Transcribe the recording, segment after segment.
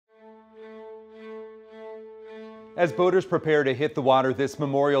As boaters prepare to hit the water this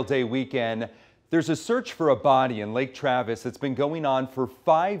Memorial Day weekend, there's a search for a body in Lake Travis that's been going on for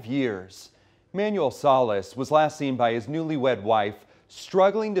 5 years. Manuel Salas was last seen by his newlywed wife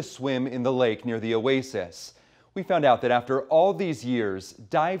struggling to swim in the lake near the Oasis. We found out that after all these years,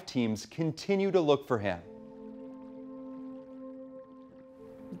 dive teams continue to look for him.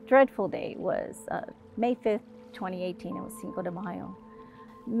 Dreadful day was May 5th, 2018. It was Cinco de Mayo.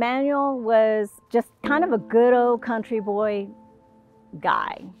 Manuel was just kind of a good old country boy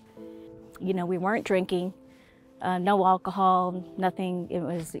guy. You know, we weren't drinking, no alcohol, nothing. It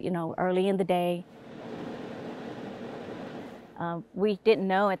was, early in the day. We didn't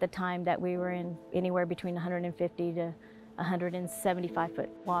know at the time that we were in anywhere between 150 to 175 foot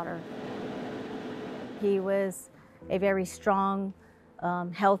water. He was a very strong,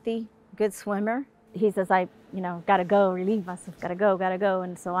 healthy, good swimmer. He says, gotta go, relieve myself, gotta go.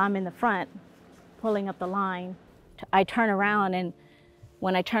 And so I'm in the front, pulling up the line. I turn around, and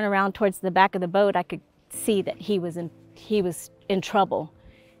when I turn around towards the back of the boat, I could see that he was in trouble.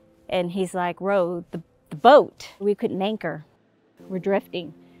 And he's like, row the boat. We couldn't anchor, we're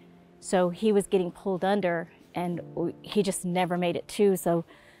drifting. So he was getting pulled under, and he just never made it to. So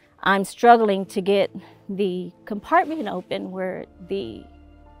I'm struggling to get the compartment open where the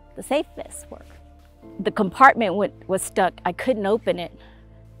safe vests were. The compartment was stuck. I couldn't open it.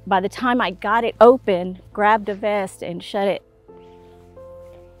 By the time I got it open, grabbed the vest and shut it,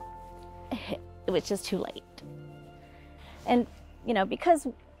 it was just too late. And, because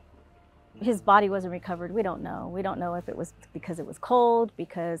his body wasn't recovered, we don't know. We don't know if it was because it was cold,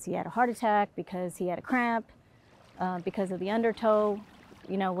 because he had a heart attack, because he had a cramp, because of the undertow.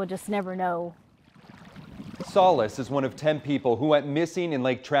 We'll just never know. Salas is one of 10 people who went missing in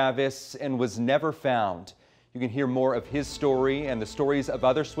Lake Travis and was never found. You can hear more of his story and the stories of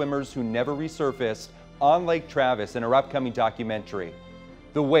other swimmers who never resurfaced on Lake Travis in our upcoming documentary.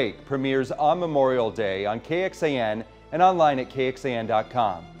 The Wake premieres on Memorial Day on KXAN and online at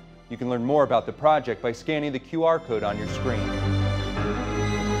KXAN.com. You can learn more about the project by scanning the QR code on your screen.